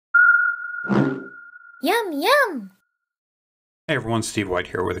Yum, yum! Hey everyone, Steve White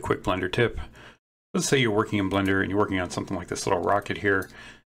here with a quick Blender tip. Let's say you're working in Blender and you're working on something like this little rocket here,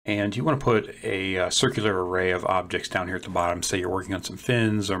 and you want to put a circular array of objects down here at the bottom. Say you're working on some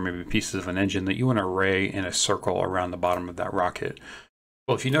fins or maybe pieces of an engine that you want to array in a circle around the bottom of that rocket.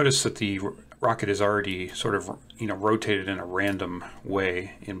 Well, if you notice that the rocket is already sort of rotated in a random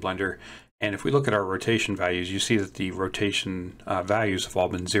way in Blender, and if we look at our rotation values, you see that the rotation values have all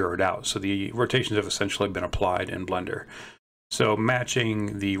been zeroed out. So the rotations have essentially been applied in Blender. So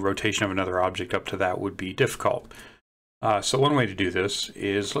matching the rotation of another object up to that would be difficult. So one way to do this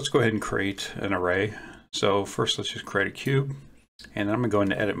is let's go ahead and create an array. So first let's just create a cube, and then I'm going to go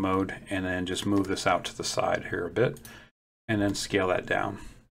into edit mode and then just move this out to the side here a bit and then scale that down.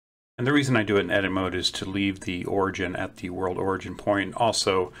 And the reason I do it in edit mode is to leave the origin at the world origin point,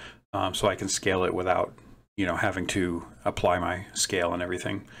 also so I can scale it without having to apply my scale and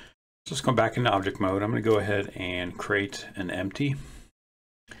everything. So let's go back into object mode. I'm going to go ahead and create an empty.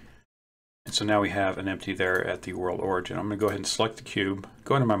 And so now we have an empty there at the world origin. I'm going to go ahead and select the cube,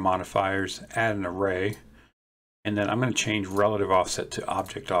 go into my modifiers, add an array, and then I'm going to change relative offset to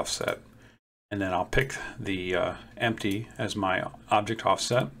object offset. And then I'll pick the empty as my object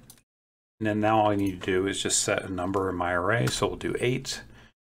offset. And then now all I need to do is just set a number in my array. So we'll do 8,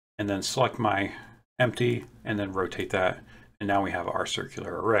 and then select my empty, and then rotate that. And now we have our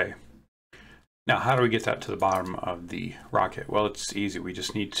circular array. Now, how do we get that to the bottom of the rocket? Well, it's easy. We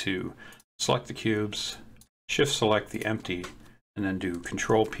just need to select the cubes, shift select the empty, and then do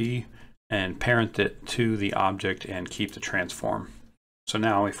Control P and parent it to the object and keep the transform. So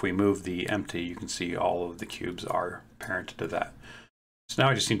now if we move the empty, you can see all of the cubes are parented to that. So now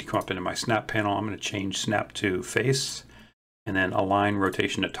I just need to come up into my snap panel. I'm going to change snap to face and then align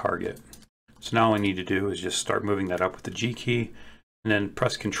rotation to target. So now all I need to do is just start moving that up with the G key and then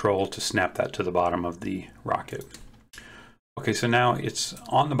press Control to snap that to the bottom of the rocket. Okay, so now it's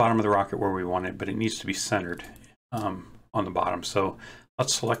on the bottom of the rocket where we want it, but it needs to be centered on the bottom. So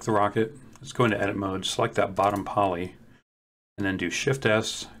let's select the rocket. Let's go into edit mode, select that bottom poly, and then do Shift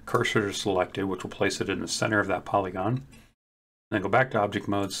S, cursor to selected, which will place it in the center of that polygon. And then go back to object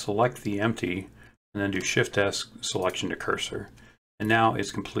mode, select the empty, and then do Shift S, selection to cursor. And now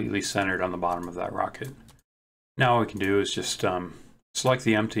it's completely centered on the bottom of that rocket. Now what we can do is just select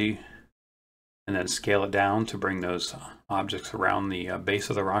the empty and then scale it down to bring those objects around the base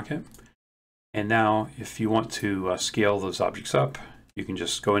of the rocket. And now if you want to scale those objects up, you can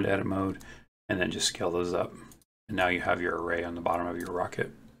just go into edit mode and then just scale those up. And now you have your array on the bottom of your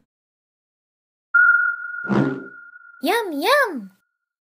rocket. Yum, yum!